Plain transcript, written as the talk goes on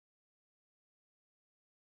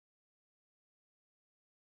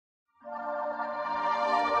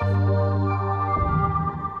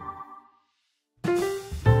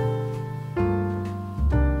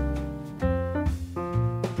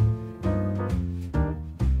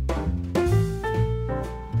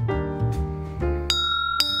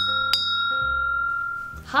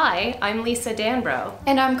Hi, I'm Lisa Danbrot.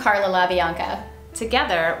 And I'm Carla Labianca.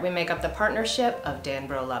 Together, we make up the partnership of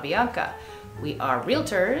Danbrot Labianca. We are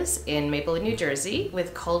realtors in Maplewood, New Jersey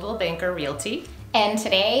with Coldwell Banker Realty. And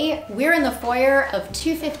today, we're in the foyer of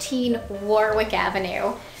 215 Warwick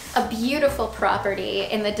Avenue, a beautiful property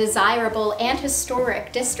in the desirable and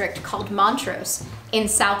historic district called Montrose in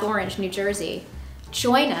South Orange, New Jersey.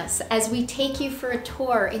 Join us as we take you for a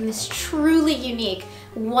tour in this truly unique,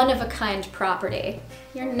 one-of-a-kind property.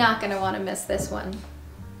 You're not going to want to miss this one.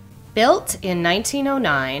 Built in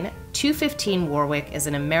 1909, 215 Warwick is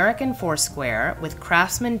an American foursquare with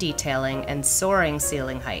Craftsman detailing and soaring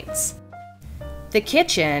ceiling heights. The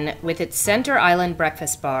kitchen, with its center island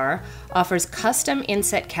breakfast bar, offers custom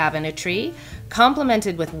inset cabinetry,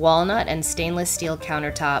 complemented with walnut and stainless steel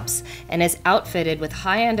countertops, and is outfitted with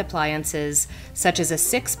high-end appliances such as a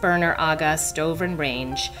 6-burner Aga stove and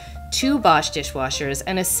range, 2 Bosch dishwashers,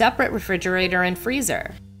 and a separate refrigerator and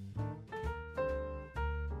freezer.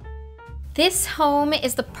 This home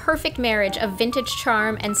is the perfect marriage of vintage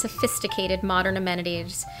charm and sophisticated modern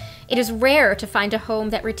amenities. It is rare to find a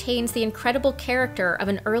home that retains the incredible character of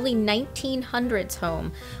an early 1900s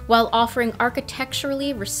home while offering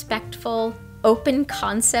architecturally respectful, open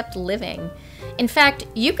concept living. In fact,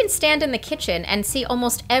 you can stand in the kitchen and see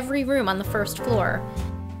almost every room on the first floor.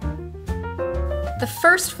 The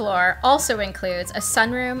first floor also includes a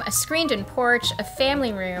sunroom, a screened-in porch, a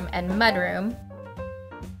family room, and mudroom.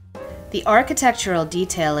 The architectural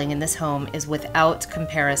detailing in this home is without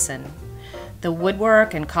comparison. The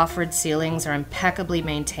woodwork and coffered ceilings are impeccably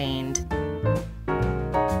maintained.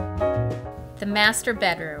 The master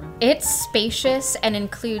bedroom. It's spacious and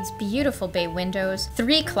includes beautiful bay windows,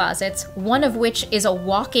 3 closets, one of which is a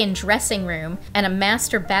walk-in dressing room, and a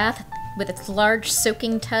master bath with its large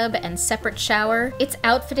soaking tub and separate shower. It's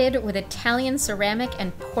outfitted with Italian ceramic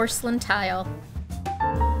and porcelain tile.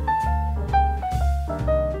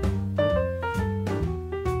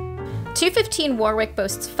 .215 Warwick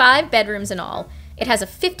boasts 5 bedrooms in all. It has a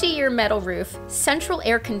 50-year metal roof, central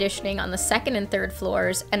air conditioning on the 2nd and 3rd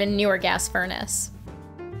floors, and a newer gas furnace.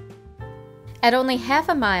 At only half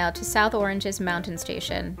a mile to South Orange's Mountain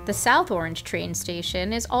Station, the South Orange train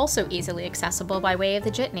station is also easily accessible by way of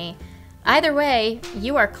the jitney. Either way,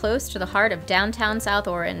 you are close to the heart of downtown South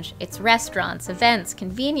Orange, its restaurants, events,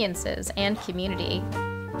 conveniences, and community.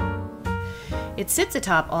 It sits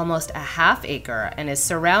atop almost a half-acre and is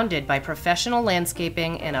surrounded by professional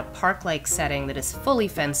landscaping in a park-like setting that is fully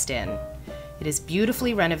fenced in. It is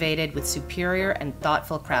beautifully renovated with superior and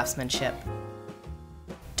thoughtful craftsmanship.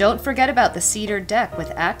 Don't forget about the cedar deck with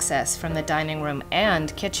access from the dining room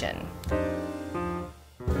and kitchen.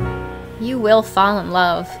 You will fall in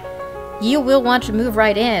love. You will want to move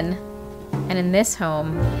right in. And in this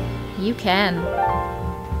home, you can.